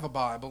A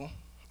Bible,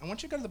 I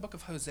want you to go to the book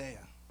of Hosea.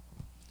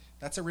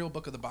 That's a real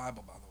book of the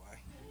Bible, by the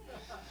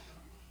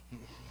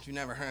way. If you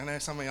never heard, I know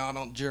some of y'all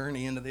don't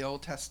journey into the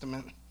Old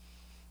Testament,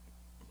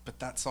 but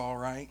that's all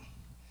right.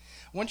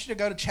 I want you to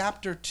go to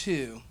chapter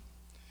 2,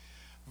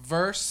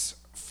 verse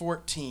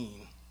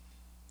 14.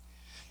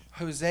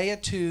 Hosea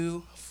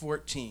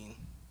 2:14.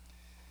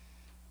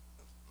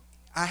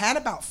 I had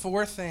about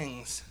 4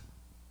 things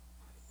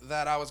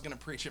that I was going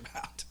to preach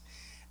about,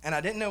 and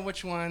I didn't know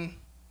which one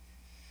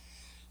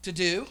to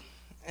do,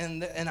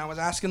 and I was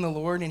asking the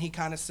Lord, and he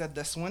kind of said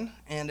this one,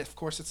 and of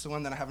course it's the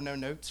one that I have no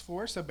notes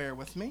for, so bear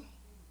with me,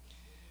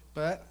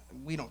 but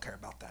we don't care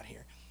about that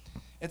here.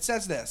 It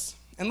says this,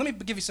 and let me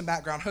give you some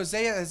background.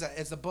 Hosea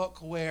is a book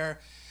where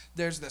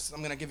there's this, I'm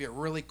going to give you a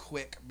really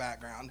quick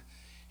background.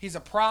 He's a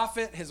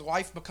prophet, his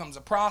wife becomes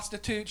a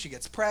prostitute, she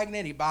gets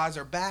pregnant, he buys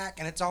her back,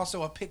 and it's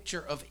also a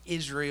picture of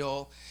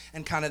Israel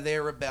and kind of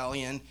their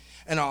rebellion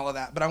and all of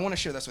that, but I want to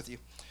share this with you.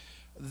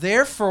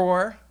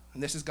 Therefore,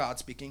 and this is God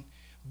speaking,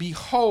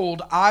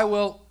 behold, I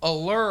will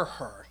allure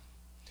her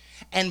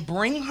and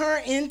bring her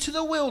into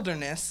the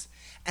wilderness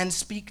and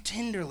speak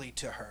tenderly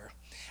to her.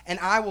 And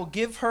I will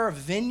give her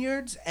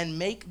vineyards and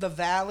make the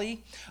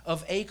valley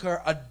of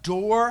Achor a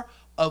door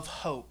of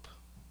hope.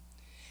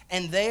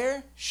 And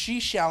there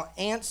she shall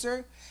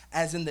answer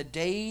as in the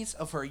days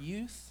of her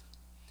youth,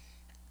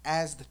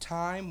 as the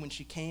time when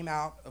she came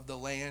out of the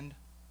land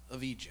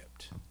of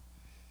Egypt.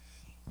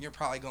 You're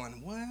probably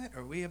going, what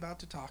are we about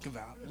to talk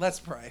about?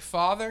 Let's pray.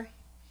 Father,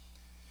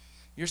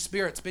 your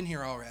Spirit's been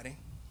here already,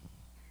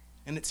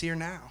 and it's here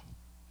now.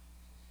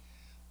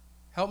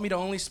 Help me to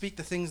only speak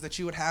the things that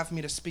you would have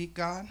me to speak,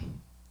 God.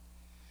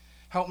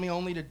 Help me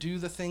only to do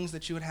the things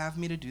that you would have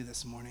me to do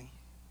this morning.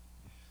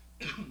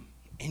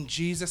 In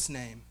Jesus'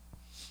 name,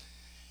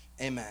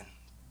 amen.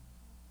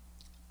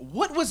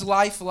 What was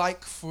life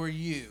like for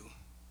you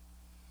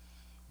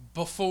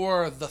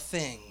before the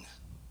thing?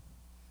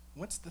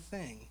 What's the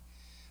thing?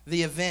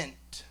 The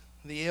event,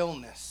 the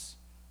illness,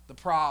 the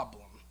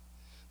problem,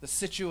 the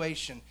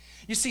situation.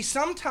 You see,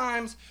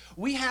 sometimes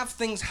we have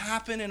things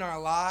happen in our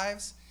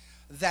lives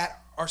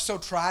that are so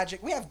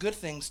tragic. We have good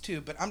things too,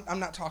 but I'm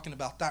not talking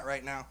about that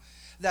right now.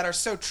 That are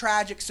so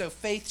tragic, so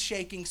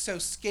faith-shaking, so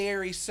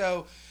scary,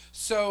 so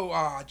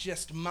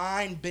just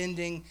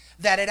mind-bending,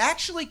 that it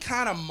actually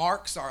kind of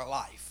marks our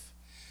life.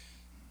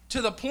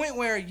 To the point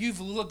where you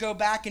go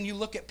back and you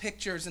look at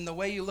pictures, and the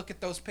way you look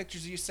at those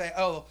pictures, you say,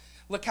 oh,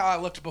 look how I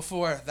looked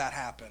before that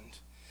happened.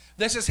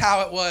 This is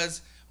how it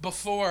was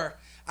before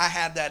I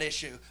had that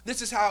issue.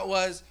 This is how it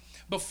was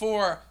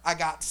before I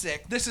got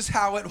sick. This is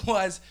how it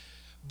was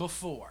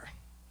before.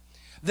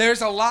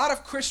 There's a lot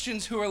of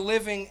Christians who are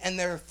living and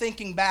they're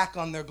thinking back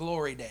on their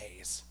glory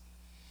days.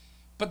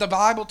 But the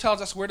Bible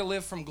tells us we're to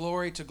live from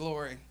glory to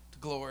glory to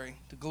glory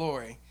to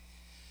glory.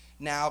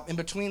 Now, in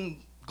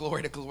between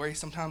glory to glory,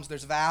 sometimes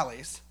there's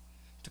valleys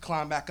to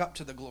climb back up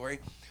to the glory.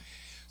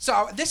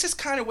 So this is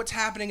kind of what's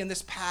happening in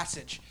this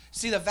passage.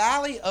 See, the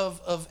valley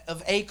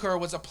of Achor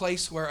was a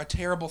place where a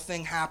terrible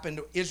thing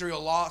happened.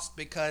 Israel lost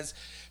because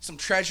some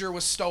treasure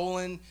was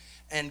stolen,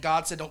 and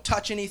God said, don't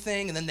touch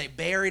anything, and then they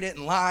buried it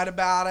and lied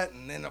about it,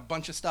 and then a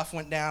bunch of stuff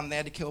went down, and they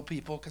had to kill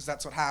people because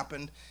that's what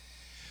happened.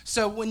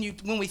 So when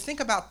we think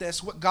about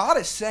this, what God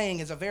is saying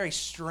is a very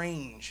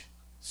strange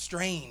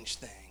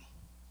thing.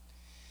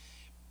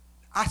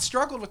 I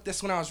struggled with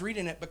this when I was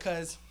reading it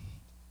because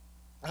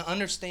I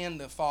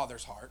understand the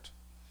Father's heart.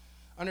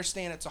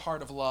 Understand it's a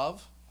heart of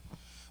love.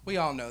 We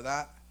all know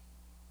that.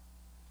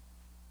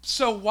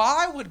 So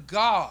why would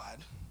God,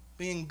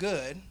 being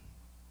good,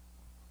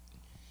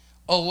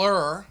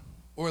 allure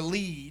or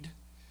lead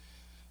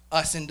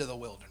us into the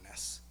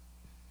wilderness?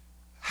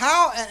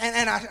 How,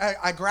 and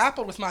I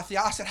grappled with my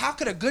theology. I said, how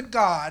could a good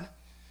God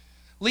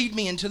lead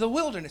me into the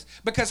wilderness?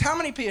 Because how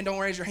many people, don't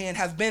raise your hand,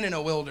 have been in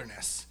a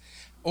wilderness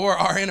or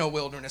are in a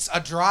wilderness? A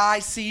dry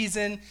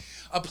season,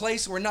 a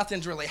place where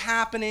nothing's really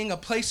happening, a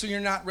place where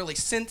you're not really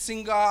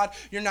sensing God,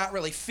 you're not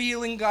really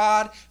feeling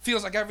God,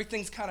 feels like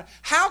everything's kind of,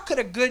 how could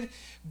a good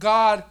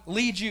God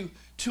lead you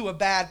to a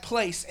bad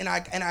place? And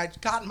I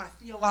got my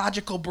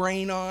theological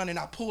brain on, and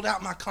I pulled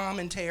out my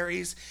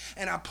commentaries,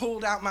 and I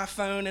pulled out my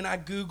phone, and I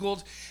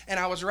Googled, and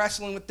I was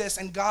wrestling with this,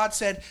 and God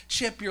said,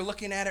 Chip, you're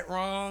looking at it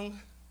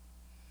wrong.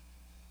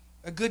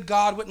 A good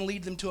God wouldn't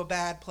lead them to a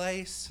bad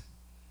place.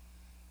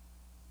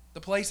 The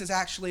place is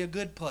actually a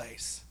good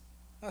place.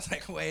 I was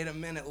like, wait a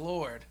minute,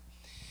 Lord.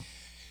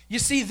 You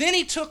see, then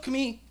he took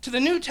me to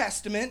the New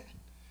Testament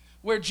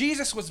where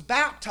Jesus was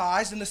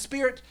baptized and the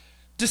Spirit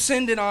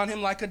descended on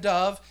him like a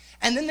dove.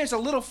 And then there's a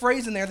little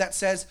phrase in there that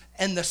says,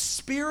 and the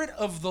Spirit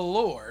of the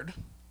Lord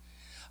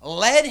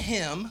led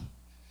him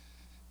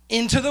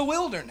into the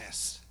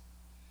wilderness.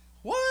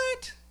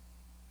 What?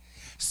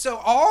 So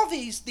all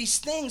these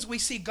things we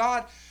see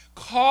God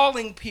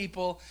calling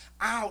people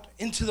out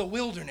into the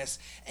wilderness,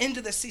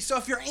 into the sea. So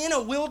if you're in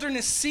a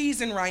wilderness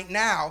season right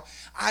now,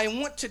 I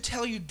want to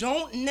tell you,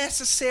 don't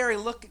necessarily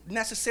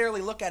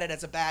look at it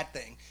as a bad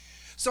thing.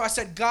 So I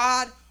said,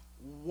 God,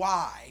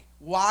 why?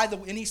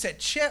 And he said,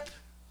 Chip,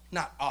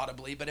 not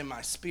audibly, but in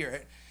my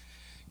spirit,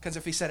 Because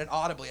if he said it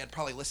audibly, I'd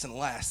probably listen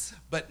less.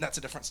 But that's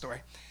a different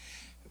story.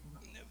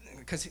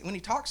 Because when he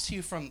talks to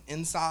you from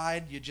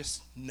inside, you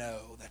just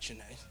know that you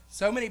know.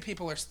 So many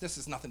people this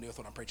has nothing to do with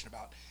what I'm preaching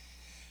about.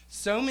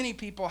 So many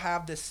people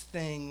have this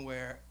thing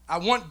where I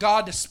want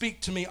God to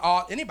speak to me.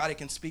 Anybody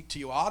can speak to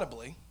you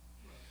audibly.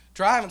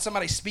 Try having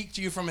somebody speak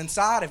to you from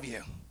inside of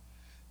you.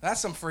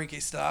 That's some freaky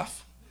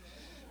stuff.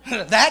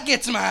 That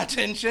gets my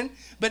attention.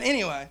 But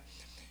anyway,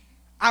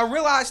 I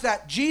realized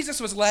that Jesus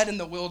was led in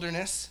the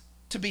wilderness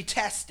to be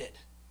tested.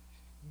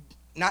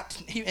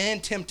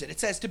 And tempted. It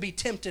says to be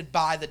tempted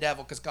by the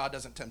devil because God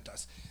doesn't tempt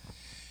us.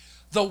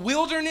 The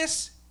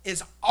wilderness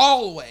is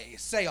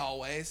always, say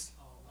always,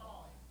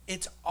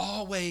 it's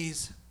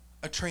always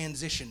a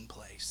transition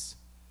place.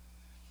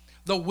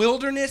 The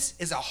wilderness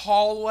is a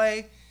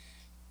hallway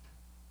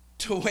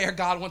to where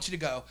God wants you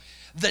to go.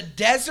 The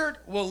desert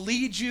will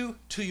lead you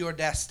to your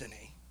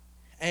destiny.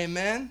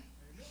 Amen?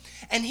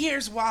 And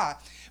here's why.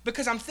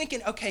 Because I'm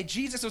thinking, okay,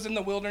 Jesus was in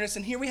the wilderness,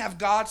 and here we have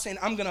God saying,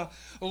 I'm going to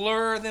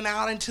lure them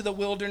out into the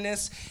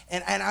wilderness,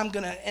 and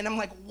I'm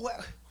like,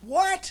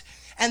 what?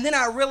 And then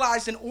I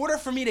realized in order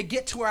for me to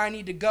get to where I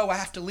need to go, I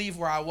have to leave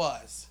where I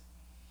was.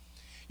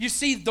 You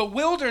see, the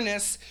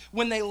wilderness,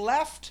 when they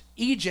left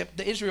Egypt,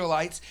 the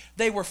Israelites,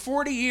 they were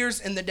 40 years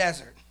in the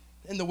desert,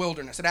 in the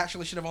wilderness. It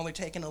actually should have only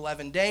taken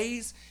 11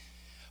 days,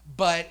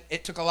 but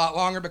it took a lot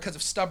longer because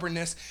of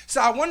stubbornness. So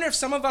I wonder if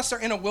some of us are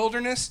in a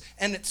wilderness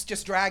and it's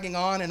just dragging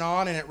on,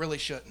 and it really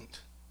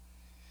shouldn't.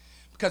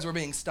 Because we're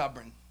being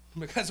stubborn.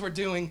 Because we're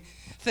doing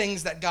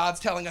things that God's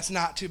telling us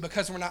not to.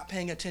 Because we're not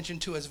paying attention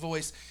to his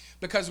voice.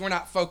 Because we're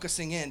not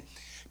focusing in.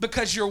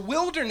 Because your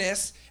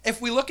wilderness, if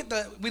we look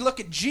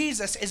at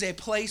Jesus, is a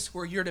place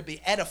where you're to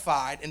be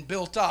edified and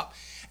built up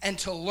and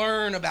to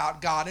learn about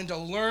God and to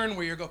learn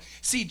where you're going.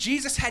 See,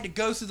 Jesus had to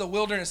go through the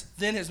wilderness,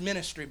 then his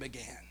ministry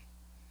began.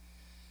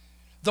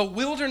 The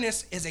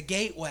wilderness is a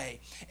gateway.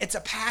 It's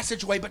a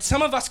passageway. But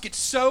some of us get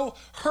so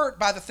hurt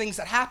by the things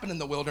that happen in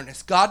the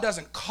wilderness. God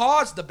doesn't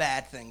cause the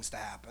bad things to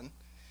happen.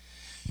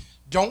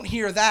 Don't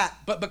hear that.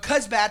 But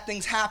because bad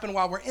things happen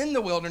while we're in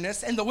the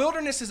wilderness, and the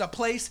wilderness is a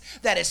place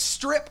that is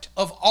stripped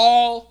of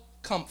all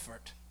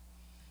comfort.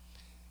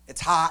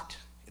 It's hot.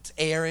 It's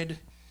arid.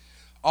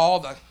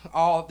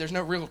 There's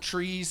no real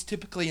trees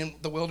typically in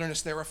the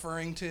wilderness they're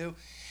referring to.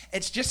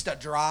 It's just a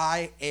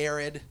dry,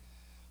 arid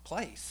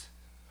place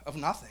of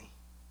nothing.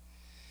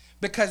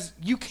 Because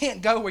you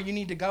can't go where you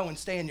need to go and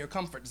stay in your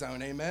comfort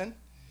zone, amen?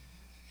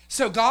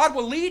 So God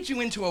will lead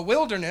you into a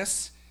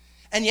wilderness,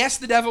 and yes,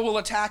 the devil will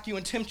attack you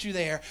and tempt you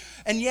there,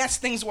 and yes,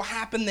 things will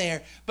happen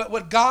there. But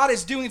what God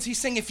is doing is he's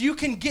saying, if you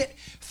can get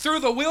through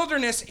the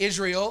wilderness,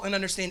 Israel, and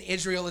understand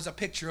Israel is a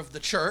picture of the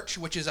church,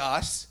 which is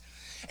us,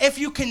 if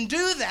you can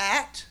do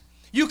that,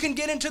 you can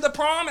get into the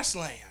promised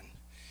land.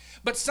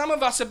 But some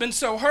of us have been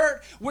so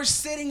hurt, we're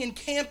sitting and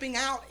camping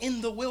out in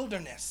the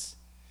wilderness.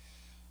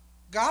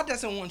 God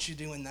doesn't want you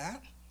doing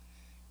that.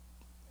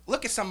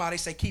 Look at somebody,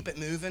 say, keep it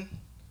moving.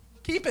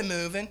 Keep it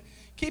moving.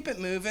 Keep it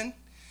moving.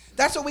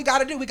 That's what we got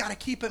to do. We got to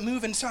keep it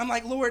moving. So I'm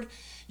like, Lord,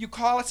 you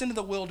call us into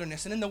the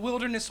wilderness. And in the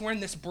wilderness, we're in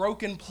this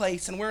broken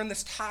place. And we're in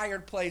this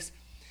tired place.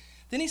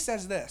 Then he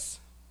says this.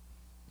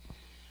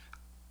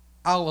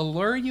 I'll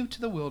allure you to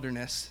the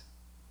wilderness,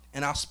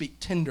 and I'll speak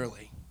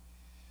tenderly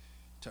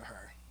to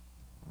her.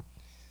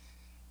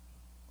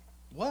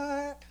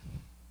 What?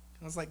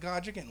 I was like,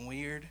 God, you're getting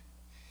weird.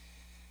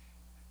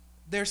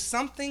 There's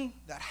something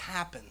that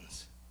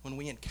happens when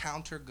we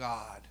encounter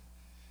God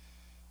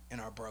in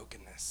our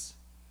brokenness.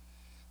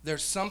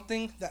 There's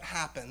something that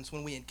happens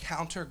when we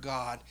encounter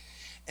God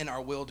in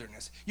our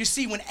wilderness. You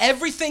see, when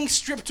everything's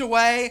stripped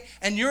away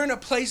and you're in a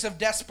place of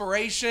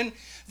desperation,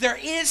 there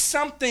is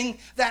something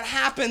that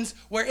happens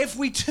where if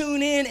we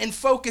tune in and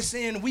focus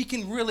in, we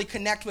can really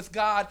connect with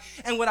God.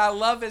 And what I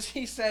love is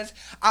he says,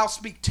 I'll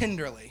speak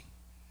tenderly.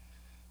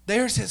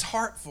 There's his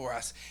heart for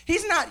us.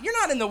 You're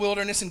not in the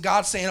wilderness and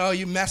God's saying, oh,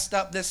 you messed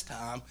up this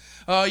time.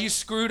 Oh, you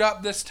screwed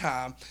up this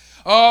time.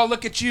 Oh,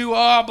 look at you.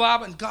 Oh, blah,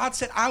 blah. And God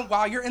said,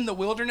 while you're in the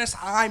wilderness,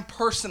 I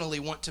personally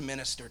want to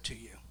minister to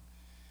you.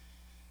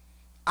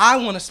 I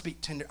want to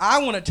speak tender.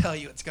 I want to tell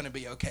you it's going to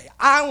be okay.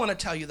 I want to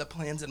tell you the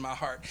plans in my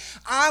heart.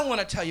 I want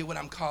to tell you what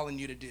I'm calling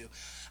you to do.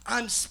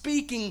 I'm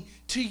speaking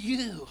to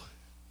you.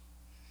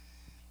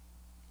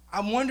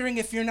 I'm wondering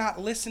if you're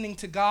not listening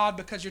to God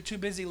because you're too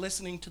busy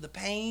listening to the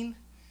pain.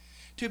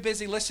 Too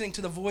busy listening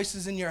to the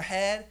voices in your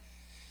head.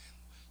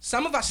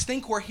 Some of us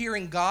think we're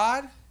hearing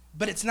God,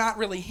 but it's not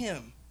really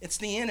him. It's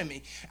the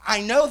enemy.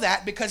 I know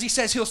that because he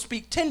says he'll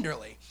speak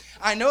tenderly.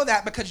 I know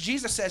that because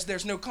Jesus says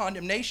there's no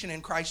condemnation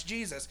in Christ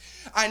Jesus.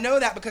 I know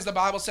that because the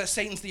Bible says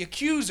Satan's the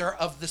accuser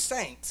of the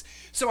saints.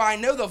 So I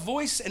know the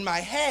voice in my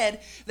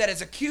head that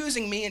is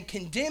accusing me and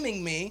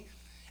condemning me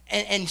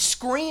and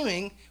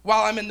screaming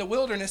while I'm in the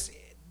wilderness,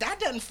 that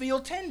doesn't feel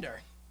tender.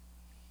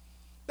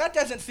 That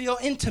doesn't feel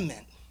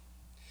intimate.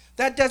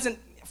 That doesn't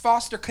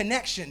foster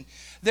connection.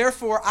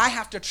 Therefore, I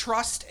have to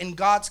trust in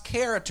God's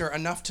character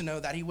enough to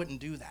know that he wouldn't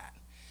do that.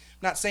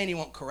 I'm not saying he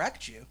won't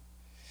correct you.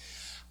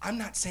 I'm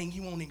not saying he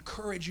won't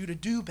encourage you to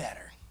do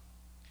better.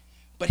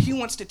 but he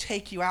wants to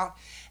take you out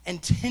and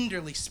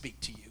tenderly speak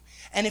to you.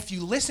 And if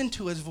you listen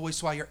to his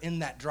voice while you're in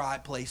that dry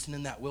place and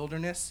in that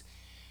wilderness,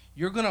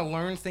 you're going to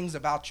learn things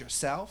about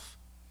yourself.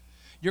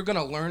 You're going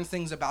to learn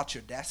things about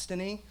your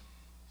destiny.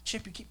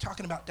 Chip, you keep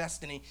talking about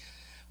destiny.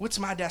 What's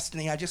my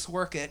destiny? I just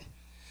work at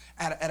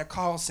a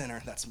call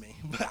center. That's me.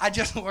 But I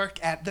just work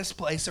at this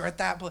place or at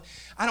that place.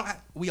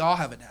 We all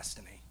have a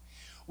destiny.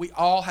 We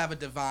all have a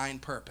divine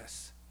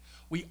purpose.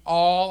 We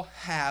all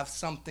have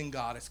something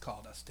God has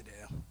called us to do.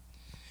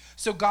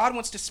 So God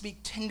wants to speak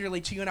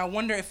tenderly to you, and I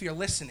wonder if you're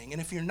listening. And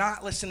if you're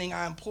not listening,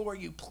 I implore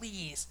you,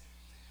 please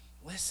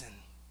listen.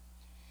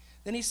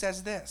 Then he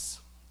says this,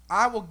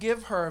 I will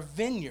give her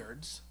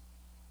vineyards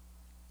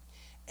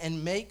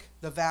and make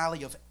the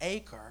valley of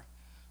Achor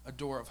a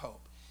door of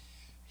hope.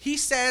 He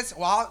says,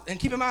 well, and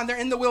keep in mind, they're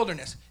in the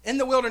wilderness. In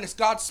the wilderness,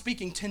 God's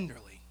speaking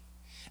tenderly.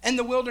 In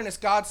the wilderness,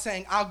 God's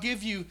saying, I'll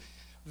give you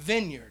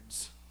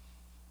vineyards,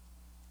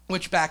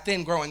 which back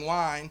then, growing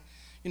wine,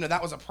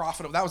 that was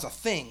that was a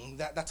thing.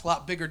 That's a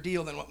lot bigger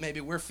deal than what maybe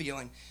we're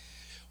feeling.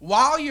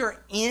 While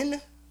you're in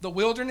the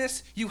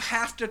wilderness, you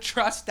have to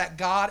trust that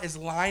God is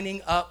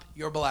lining up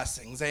your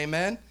blessings.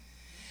 Amen?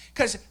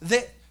 Because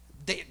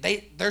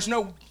there's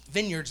no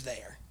vineyards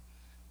there.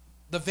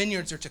 The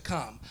vineyards are to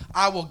come.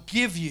 I will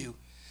give you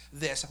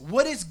this.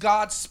 What is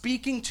God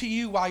speaking to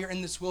you while you're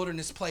in this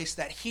wilderness place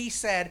that he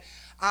said,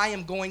 I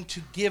am going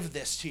to give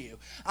this to you.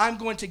 I'm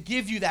going to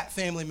give you that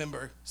family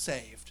member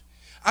saved.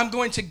 I'm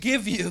going to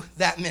give you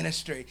that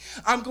ministry.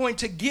 I'm going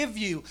to give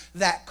you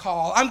that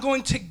call. I'm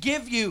going to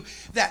give you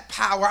that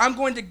power. I'm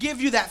going to give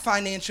you that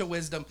financial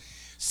wisdom.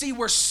 See,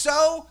 we're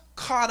so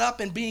caught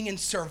up in being in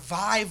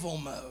survival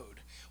mode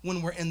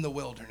when we're in the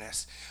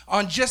wilderness,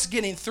 on just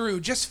getting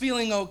through, just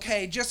feeling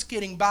okay, just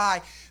getting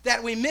by,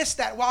 that we miss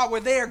that while we're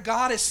there,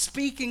 God is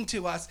speaking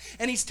to us,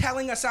 and he's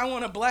telling us, I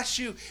want to bless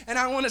you, and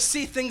I want to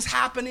see things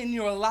happen in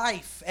your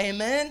life.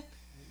 Amen? Amen.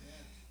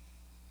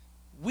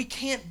 We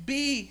can't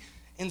be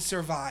in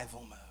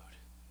survival mode.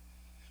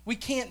 We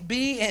can't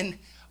be in,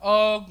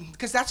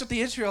 because that's what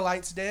the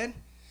Israelites did.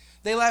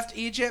 They left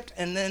Egypt,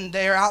 and then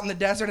they're out in the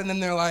desert, and then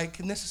they're like,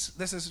 and this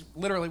is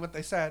literally what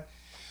they said,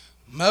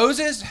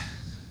 Moses,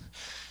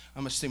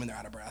 I'm assuming they're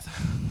out of breath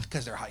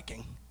because they're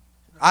hiking.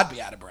 I'd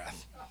be out of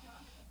breath.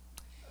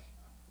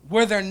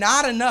 Were there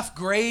not enough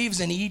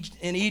graves in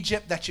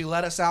Egypt that you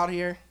let us out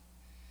here?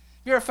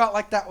 You ever felt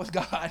like that with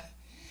God?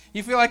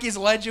 You feel like he's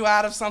led you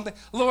out of something?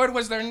 Lord,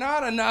 was there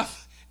not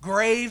enough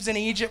graves in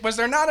Egypt? Was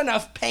there not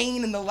enough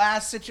pain in the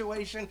last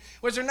situation?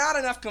 Was there not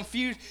enough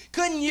confusion?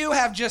 Couldn't you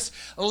have just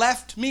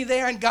left me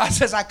there? And God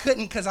says, I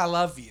couldn't because I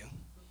love you.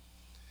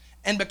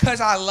 And because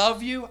I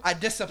love you, I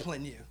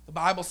discipline you. The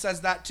Bible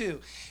says that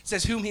too. It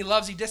says, whom he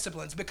loves, he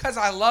disciplines. Because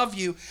I love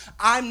you,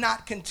 I'm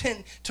not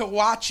content to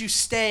watch you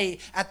stay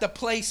at the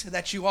place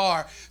that you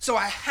are. So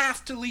I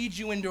have to lead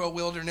you into a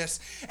wilderness,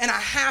 and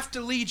I have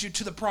to lead you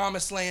to the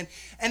promised land.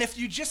 And if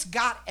you just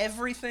got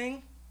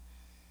everything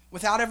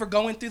without ever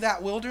going through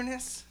that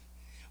wilderness,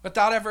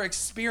 without ever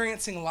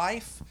experiencing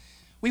life,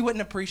 we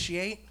wouldn't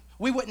appreciate,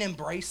 we wouldn't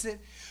embrace it,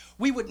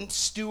 we wouldn't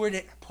steward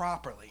it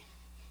properly.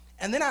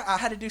 And then I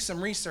had to do some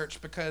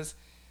research because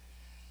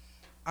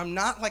I'm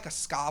not like a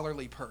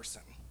scholarly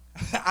person.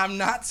 I'm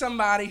not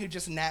somebody who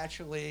just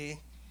naturally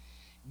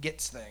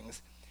gets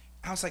things.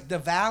 I was like, the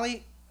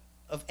Valley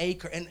of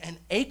Achor, and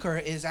Achor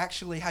is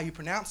actually how you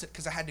pronounce it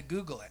because I had to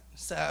Google it.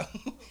 So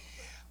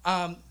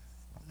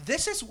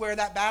this is where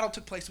that battle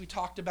took place we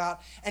talked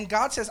about. And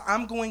God says,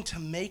 I'm going to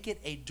make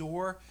it a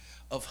door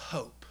of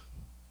hope.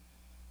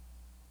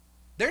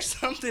 There's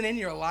something in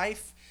your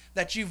life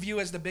that you view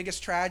as the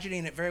biggest tragedy,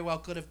 and it very well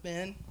could have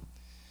been.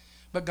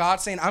 But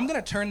God's saying, I'm going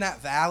to turn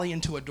that valley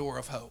into a door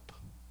of hope.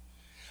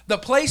 The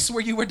place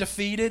where you were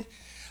defeated,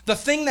 the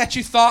thing that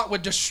you thought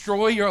would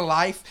destroy your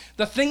life,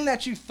 the thing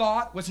that you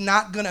thought was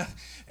not going to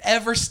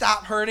ever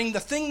stop hurting, the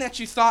thing that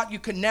you thought you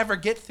could never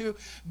get through,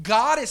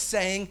 God is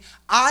saying,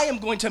 I am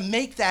going to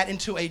make that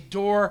into a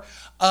door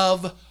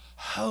of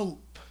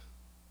hope.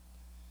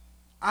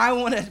 I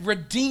want to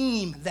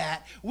redeem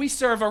that. We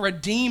serve a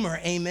redeemer,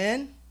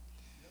 amen?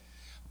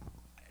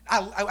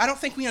 I don't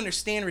think we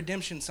understand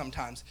redemption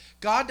sometimes.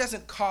 God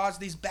doesn't cause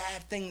these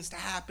bad things to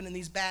happen and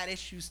these bad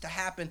issues to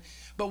happen,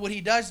 but what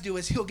he does do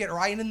is he'll get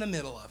right in the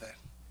middle of it.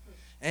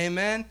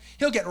 Amen?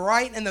 He'll get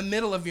right in the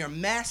middle of your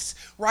mess,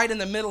 right in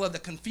the middle of the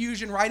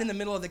confusion, right in the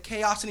middle of the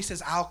chaos, and he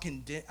says,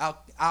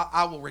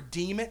 I will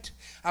redeem it.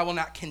 I will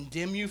not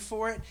condemn you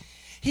for it.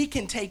 He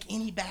can take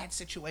any bad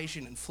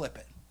situation and flip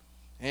it.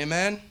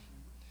 Amen?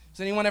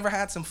 Has anyone ever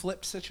had some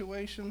flipped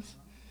situations?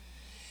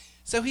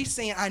 So he's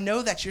saying, I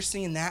know that you're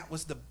seeing that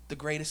was the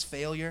greatest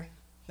failure.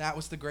 That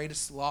was the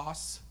greatest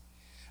loss.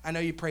 I know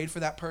you prayed for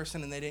that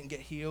person and they didn't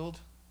get healed.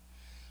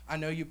 I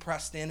know you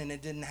pressed in and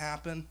it didn't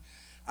happen.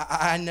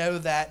 I know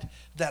that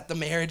the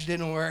marriage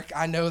didn't work.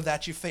 I know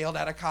that you failed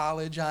out of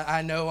college.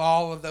 I know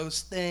all of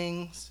those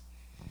things.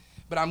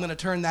 But I'm going to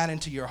turn that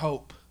into your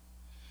hope.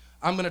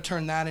 I'm going to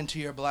turn that into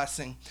your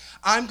blessing.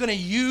 I'm going to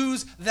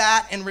use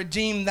that and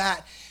redeem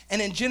that.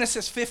 And in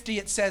Genesis 50,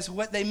 it says,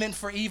 what they meant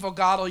for evil,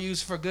 God will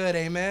use for good.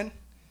 Amen?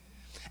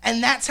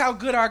 And that's how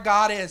good our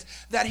God is,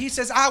 that he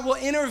says, I will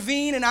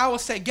intervene and I will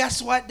say,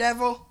 guess what,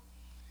 devil?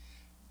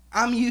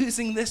 I'm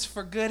using this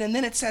for good. And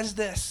then it says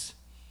this.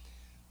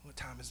 What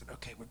time is it?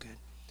 Okay, we're good.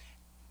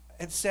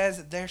 It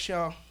says,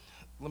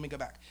 let me go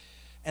back.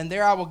 And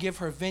there I will give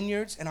her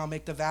vineyards, and I'll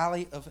make the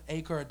valley of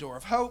Acre a door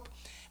of hope.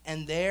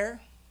 And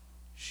there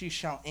she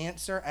shall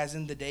answer as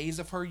in the days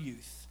of her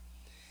youth,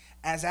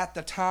 as at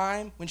the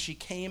time when she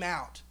came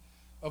out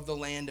of the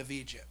land of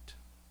Egypt.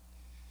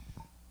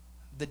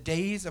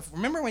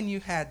 Remember when you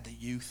had the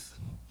youth?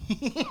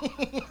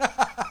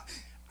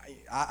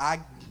 I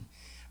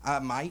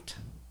might.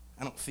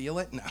 I don't feel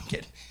it. No, I'm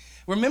kidding.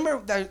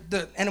 Remember,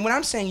 and when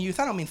I'm saying youth,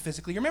 I don't mean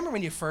physically. Remember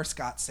when you first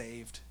got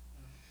saved?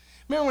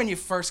 Remember when you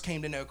first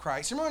came to know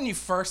Christ? Remember when you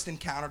first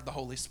encountered the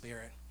Holy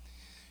Spirit?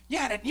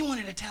 You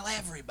wanted to tell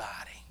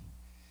everybody.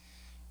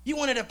 You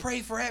wanted to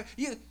pray for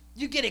everybody.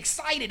 You get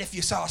excited if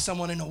you saw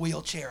someone in a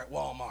wheelchair at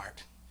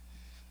Walmart.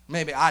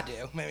 Maybe I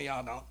do. Maybe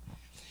y'all don't.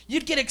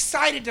 You'd get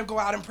excited to go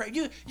out and pray.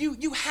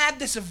 You had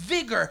this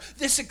vigor,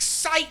 this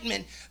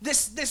excitement,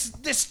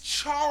 this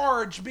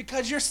charge,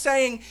 because you're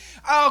saying,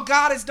 oh,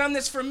 God has done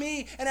this for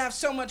me, and I have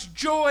so much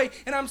joy,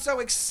 and I'm so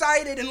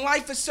excited, and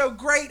life is so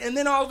great. And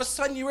then all of a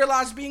sudden you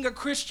realize being a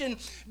Christian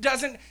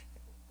doesn't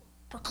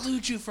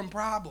preclude you from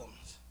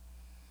problems.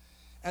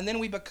 And then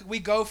we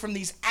go from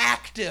these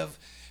active,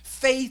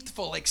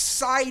 faithful,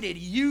 excited,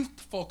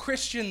 youthful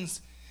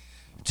Christians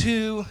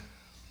to...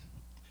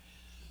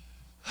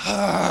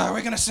 Are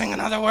we going to sing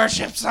another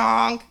worship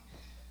song?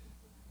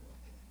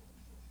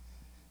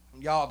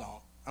 Y'all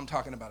don't. I'm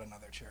talking about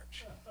another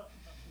church.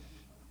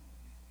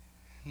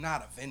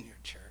 Not a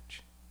vineyard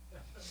church.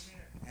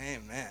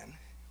 Amen.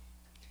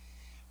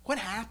 What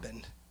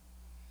happened?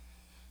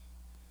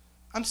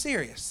 I'm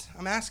serious.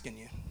 I'm asking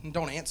you. And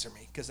don't answer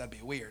me, because that'd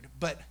be weird.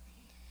 But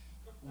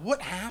what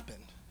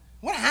happened?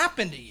 What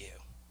happened to you?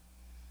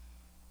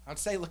 I'd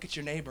say look at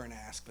your neighbor and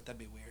ask, but that'd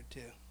be weird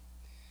too.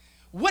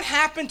 What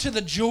happened to the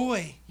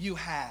joy you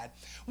had?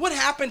 What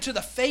happened to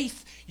the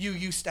faith you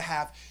used to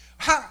have?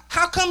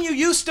 How come you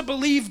used to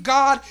believe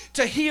God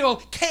to heal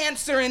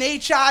cancer and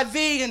HIV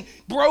and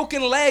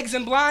broken legs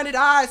and blinded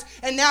eyes,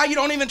 and now you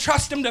don't even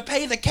trust him to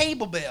pay the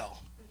cable bill?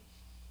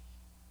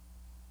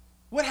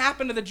 What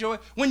happened to the joy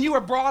when you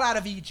were brought out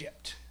of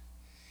Egypt?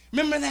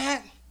 Remember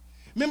that?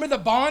 Remember the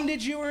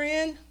bondage you were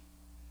in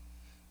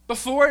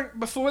before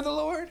the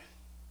Lord?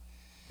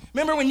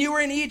 Remember when you were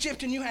in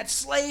Egypt and you had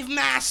slave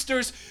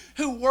masters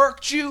who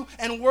worked you,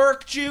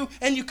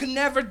 and you could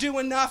never do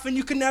enough, and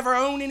you could never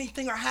own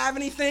anything or have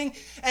anything,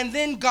 and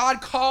then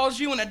God calls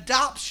you and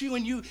adopts you,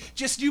 and you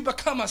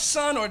become a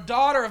son or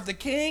daughter of the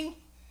king?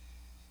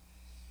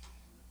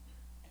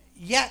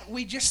 Yet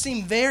we just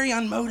seem very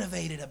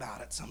unmotivated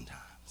about it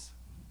sometimes,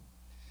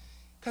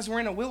 because we're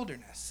in a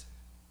wilderness.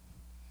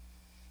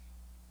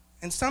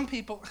 And some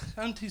people,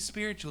 I'm too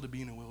spiritual to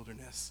be in a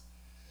wilderness.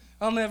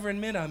 I'll never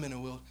admit I'm in a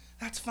wilderness.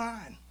 That's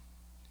fine.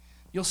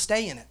 You'll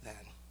stay in it then.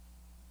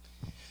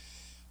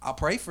 I'll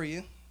pray for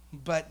you,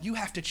 but you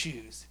have to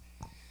choose.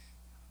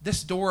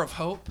 This door of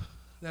hope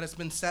that has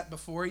been set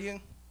before you,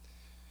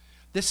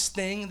 this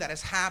thing that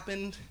has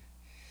happened,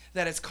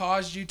 that has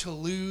caused you to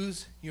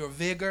lose your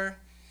vigor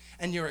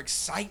and your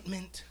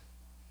excitement,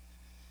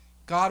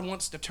 God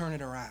wants to turn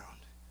it around.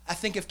 I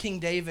think of King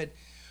David,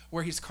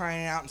 where he's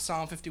crying out in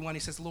Psalm 51. He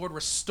says, Lord,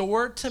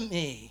 restore to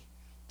me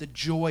the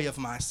joy of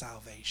my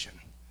salvation.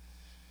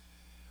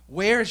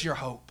 Where's your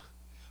hope?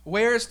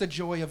 Where's the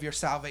joy of your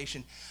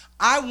salvation?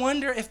 I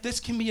wonder if this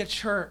can be a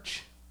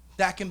church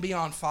that can be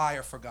on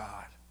fire for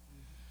God.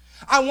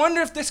 I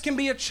wonder if this can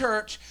be a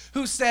church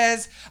who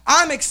says,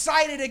 I'm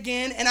excited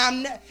again,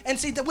 and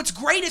see, what's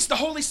great is the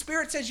Holy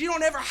Spirit says you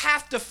don't ever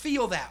have to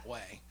feel that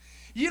way.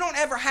 You don't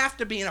ever have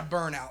to be in a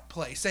burnout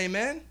place.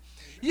 Amen?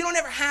 You don't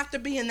ever have to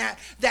be in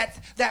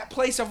that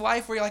place of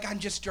life where you're like, I'm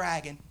just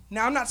dragging.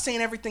 Now, I'm not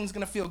saying everything's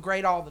going to feel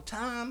great all the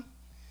time.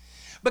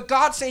 But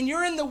God's saying,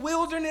 you're in the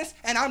wilderness,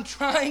 and I'm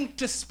trying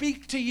to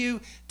speak to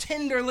you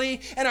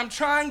tenderly, and I'm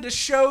trying to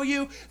show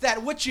you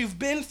that what you've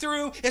been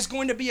through is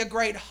going to be a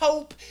great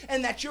hope,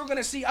 and that you're going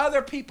to see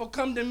other people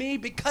come to me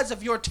because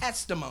of your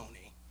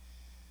testimony.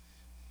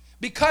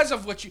 Because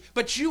of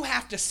but you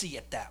have to see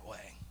it that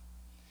way.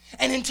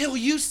 And until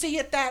you see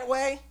it that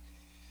way,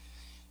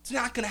 it's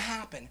not going to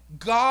happen.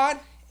 God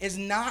is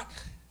not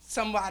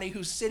somebody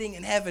who's sitting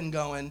in heaven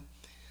going,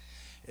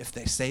 if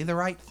they say the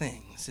right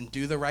things and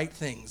do the right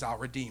things, I'll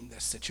redeem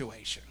this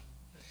situation.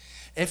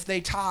 If they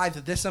tithe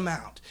this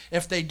amount,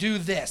 if they do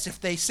this, if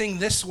they sing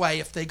this way,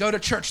 if they go to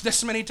church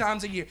this many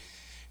times a year.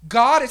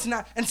 God is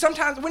not, and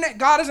sometimes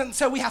God isn't,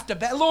 so we have to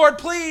beg, Lord,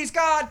 please,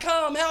 God,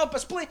 come, help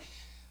us, please.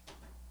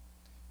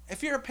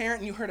 If you're a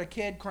parent and you heard a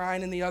kid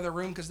crying in the other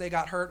room because they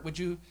got hurt, would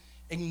you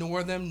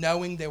ignore them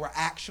knowing they were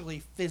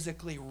actually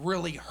physically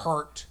really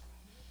hurt?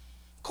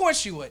 Of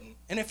course you wouldn't.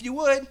 And if you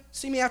would,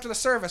 see me after the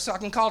service so I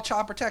can call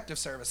Child Protective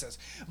Services.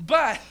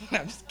 But, no,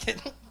 I'm just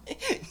kidding.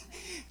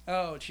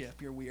 Oh, Chip,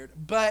 you're weird.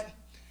 But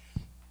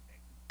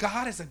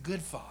God is a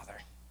good father.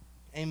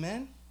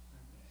 Amen?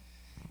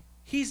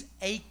 He's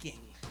aching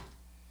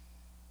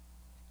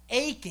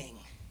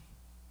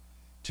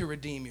to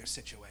redeem your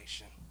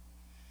situation.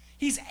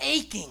 He's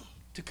aching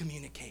to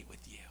communicate with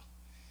you.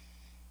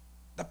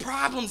 The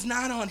problem's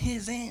not on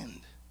his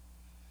end.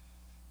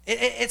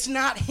 It's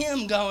not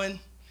him going,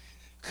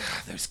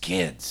 God, those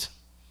kids.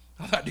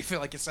 I do feel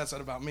like it says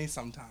that about me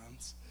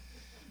sometimes.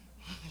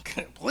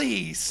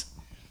 Please,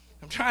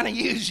 I'm trying to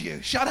use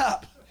you. Shut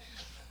up.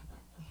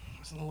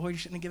 Lord, you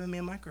shouldn't have given me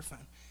a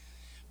microphone.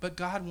 But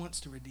God wants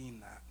to redeem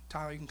that.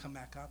 Tyler, you can come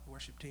back up,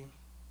 worship team.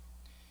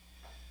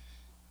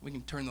 We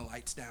can turn the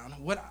lights down.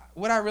 What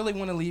I really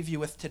want to leave you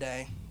with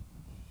today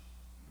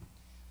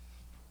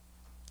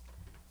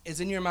is,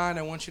 in your mind,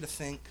 I want you to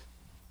think,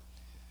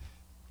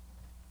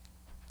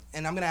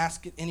 and I'm going to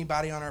ask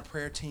anybody on our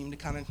prayer team to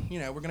kind of,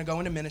 we're going to go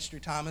into ministry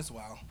time as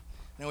well.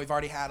 I know we've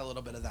already had a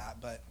little bit of that,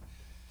 but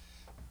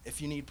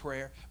if you need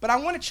prayer. But I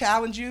want to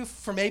challenge you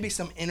for maybe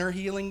some inner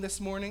healing this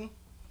morning.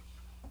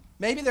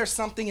 Maybe there's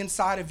something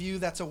inside of you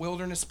that's a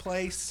wilderness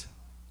place,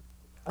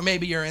 or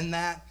maybe you're in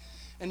that,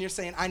 and you're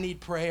saying, I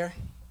need prayer.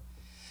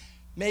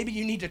 Maybe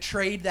you need to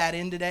trade that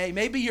in today.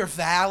 Maybe your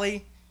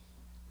valley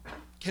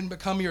can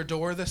become your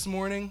door this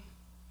morning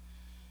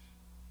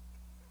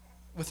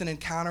with an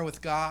encounter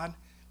with God.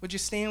 Would you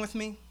stand with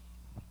me?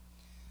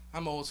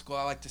 I'm old school.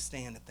 I like to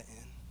stand at the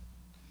end.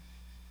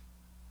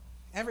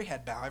 Every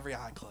head bow, every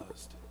eye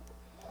closed.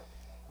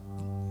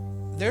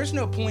 There's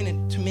no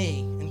point to me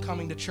in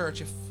coming to church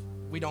if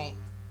we don't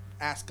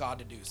ask God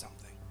to do something.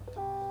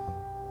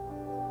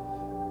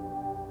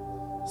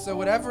 So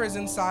whatever is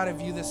inside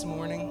of you this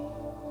morning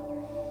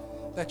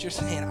that you're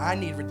saying, I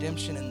need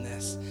redemption in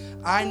this.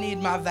 I need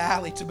my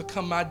valley to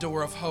become my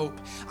door of hope.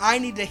 I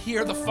need to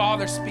hear the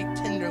Father speak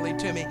tenderly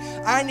to me.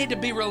 I need to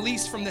be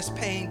released from this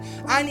pain.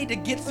 I need to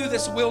get through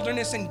this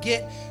wilderness and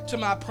get to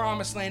my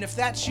promised land. If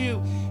that's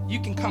you,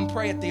 you can come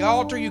pray at the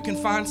altar. You can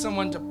find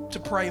someone to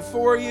pray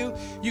for you.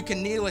 You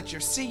can kneel at your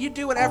seat. You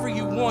do whatever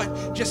you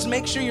want. Just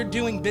make sure you're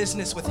doing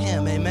business with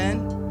Him.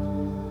 Amen?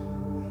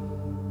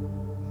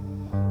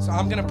 So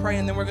I'm going to pray,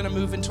 and then we're going to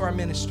move into our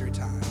ministry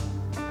time.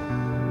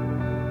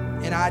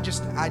 And I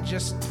just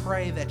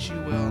pray that you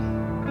will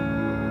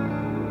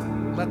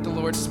let the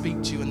Lord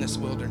speak to you in this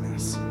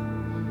wilderness.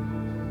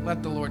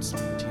 Let the Lord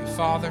speak to you.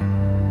 Father,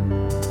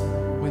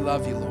 we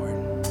love you, Lord.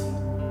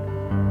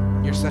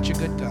 You're such a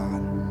good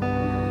God.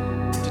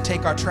 To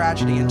take our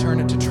tragedy and turn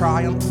it to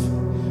triumph.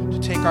 To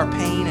take our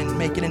pain and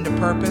make it into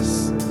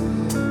purpose.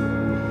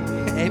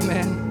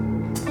 Amen.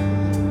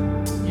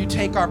 You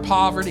take our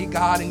poverty,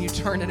 God, and you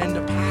turn it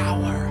into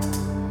power.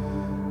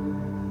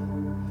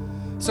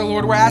 So,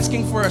 Lord, we're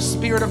asking for a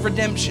spirit of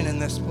redemption in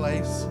this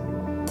place.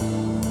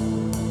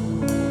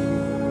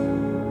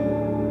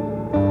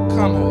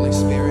 Come, Holy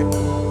Spirit.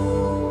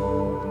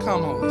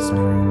 Come, Holy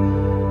Spirit.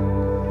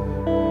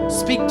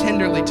 Speak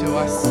tenderly to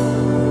us.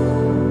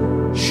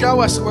 Show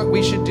us what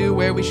we should do,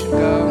 where we should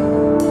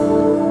go.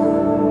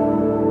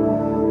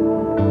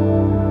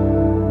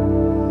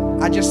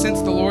 I just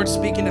sense the Lord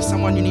speaking to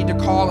someone. You need to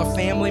call a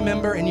family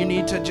member and you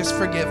need to just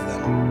forgive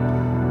them.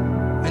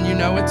 And you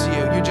know it's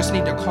you. You just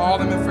need to call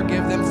them and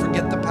forgive them.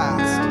 Forget the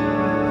past.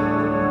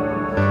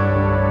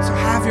 So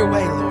have your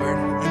way, Lord.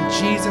 In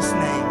Jesus'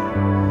 name.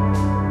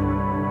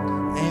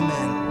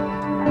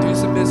 Amen. Do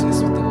some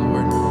business with the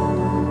Lord.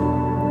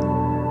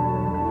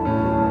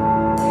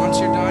 Once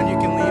you're done, you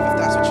can